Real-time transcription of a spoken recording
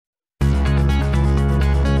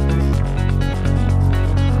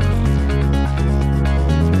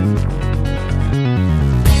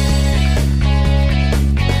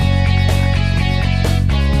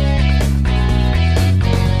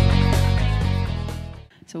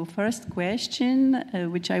So first question,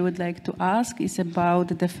 which I would like to ask, is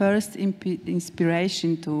about the first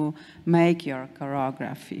inspiration to make your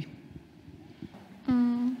choreography.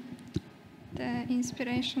 The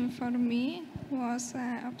inspiration for me was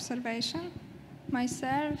observation,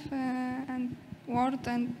 myself and world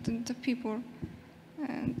and the people,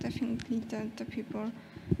 definitely the people.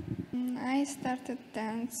 I started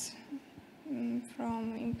dance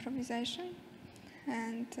from improvisation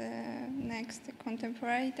and next the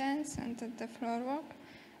contemporary dance and the floor walk,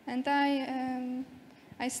 and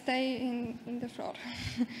I stay in the floor.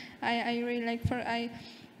 I really like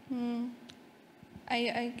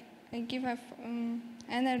I give up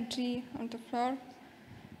energy on the floor,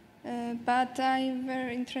 but I'm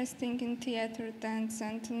very interested in theater dance,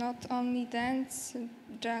 and not only dance,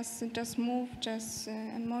 just move, just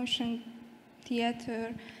emotion,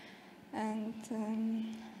 theater, and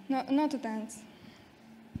not dance.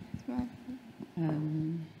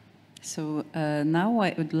 So now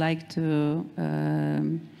I would like to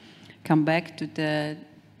come back to the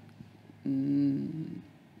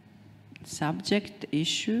subject,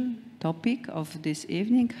 issue, topic of this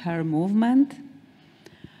evening, hair movement.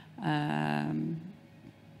 I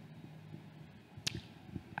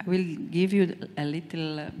will give you a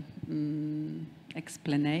little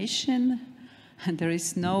explanation. There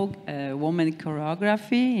is no woman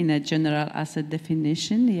choreography in a general as a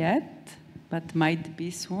definition yet, but might be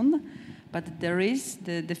soon. But there is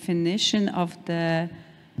the definition of the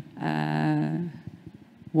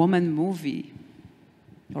woman movie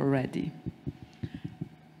already.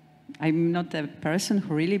 I'm not a person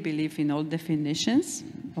who really believes in all definitions,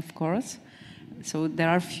 of course. So there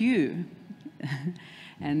are few.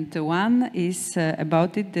 And one is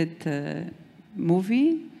about it that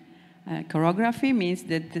movie choreography means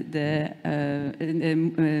that the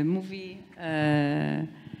movie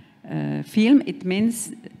film, it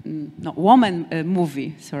means, no, woman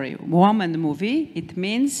movie, sorry, woman movie, it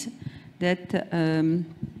means that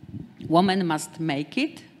woman must make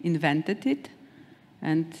it, invented it,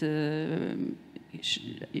 and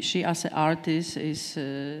she as an artist is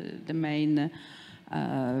the main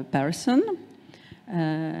person,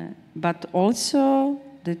 but also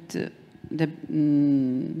that the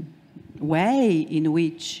way in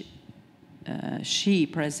which she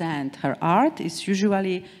presents her art is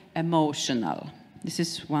usually emotional. This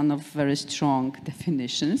is one of very strong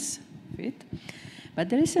definitions of it. But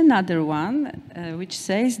there is another one which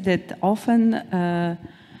says that often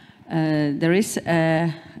there is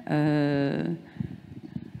a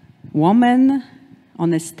woman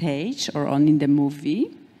on a stage or in the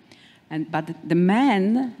movie, but the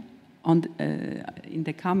man in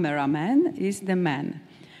the cameraman is the man.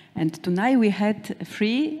 And tonight we had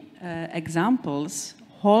 3 examples.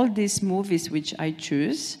 All these movies which I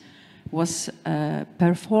choose was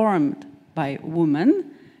performed by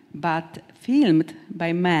women, but filmed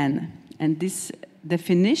by men. And this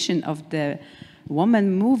definition of the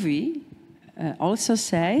woman movie also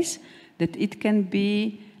says that it can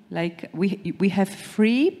be like we have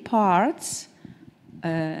 3 parts.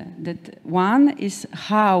 That one is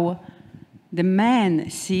how the man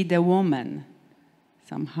see the woman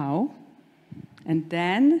somehow, and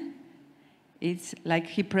then it's like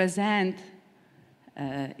he present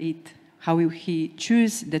it, how he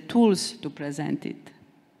choose the tools to present it.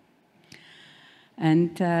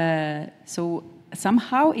 And so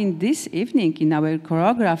somehow in this evening, in our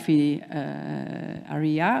choreography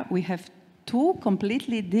area, we have 2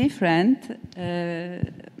 completely different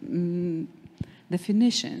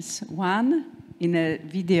definitions. One in a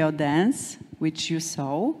video dance, which you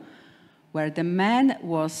saw, where the man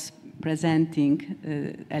was presenting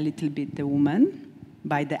a little bit the woman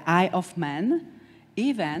by the eye of man,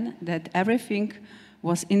 even that everything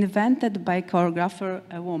was invented by choreographer,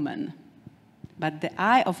 a woman. But the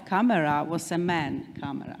eye of camera was a man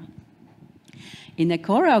camera. In a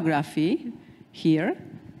choreography here,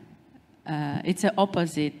 it's the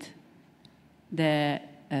opposite. The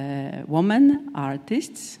woman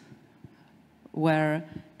artists were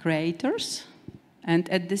creators and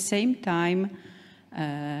at the same time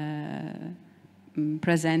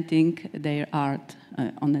presenting their art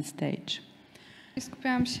on a stage.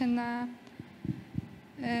 Skupiałam się na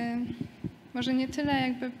może nie tyle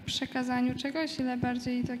jakby przekazaniu czegoś, ile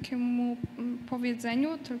bardziej takiemu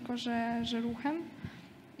powiedzeniu, tylko że ruchem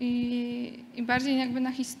i bardziej jakby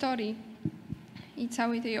na historii i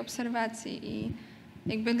całej tej obserwacji. I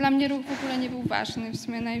jakby dla mnie ruch w ogóle nie był ważny. W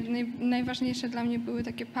sumie najważniejsze dla mnie były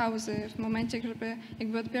takie pauzy w momencie, żeby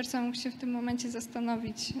jakby odbiorca mógł się w tym momencie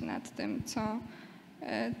zastanowić nad tym,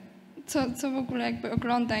 co w ogóle jakby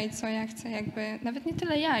ogląda i co ja chcę jakby, nawet nie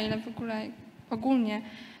tyle ja, ile w ogóle ogólnie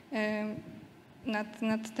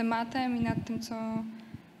nad tematem i nad tym,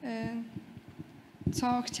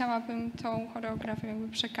 co chciałabym tą choreografią jakby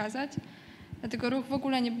przekazać. Dlatego ruch w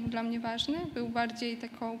ogóle nie był dla mnie ważny, był bardziej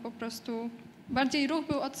taką po prostu, bardziej ruch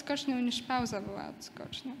był odskocznią niż pauza była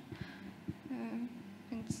odskocznią.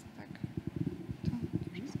 Więc tak, to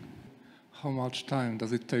wszystko. How much time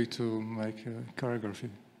does it take to make a choreography?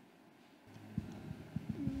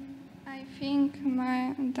 I think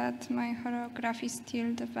that my choreography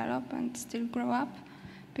still develop and still grow up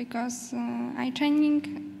because I training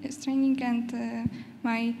and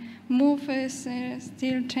my move is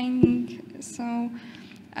still changing. So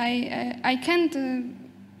I can't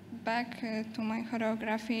back to my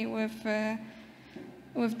choreography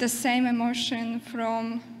with the same emotion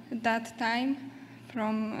from that time,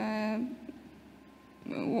 from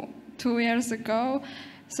 2 years ago.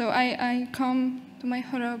 So I come to my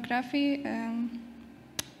choreography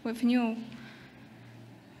with new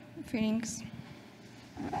feelings.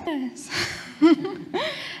 Yes.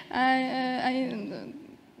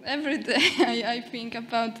 Every day I think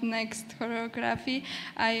about next choreography.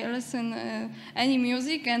 I listen any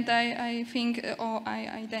music and I think, oh,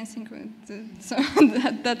 I dancing with so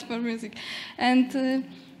that for music. And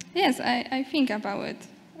yes, I think about it,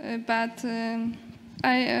 but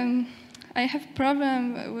I have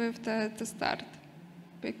problem with the start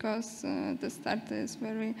because the start is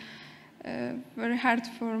very hard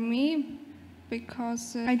for me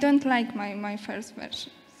because I don't like my first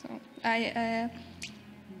version. So I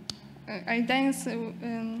dance.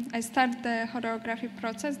 I start the choreography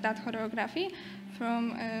process, that choreography,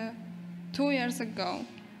 from 2 years ago.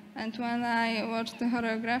 And when I watch the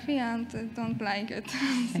choreography and don't like it.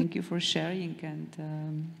 Thank you for sharing and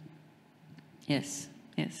yes,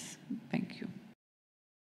 thank you.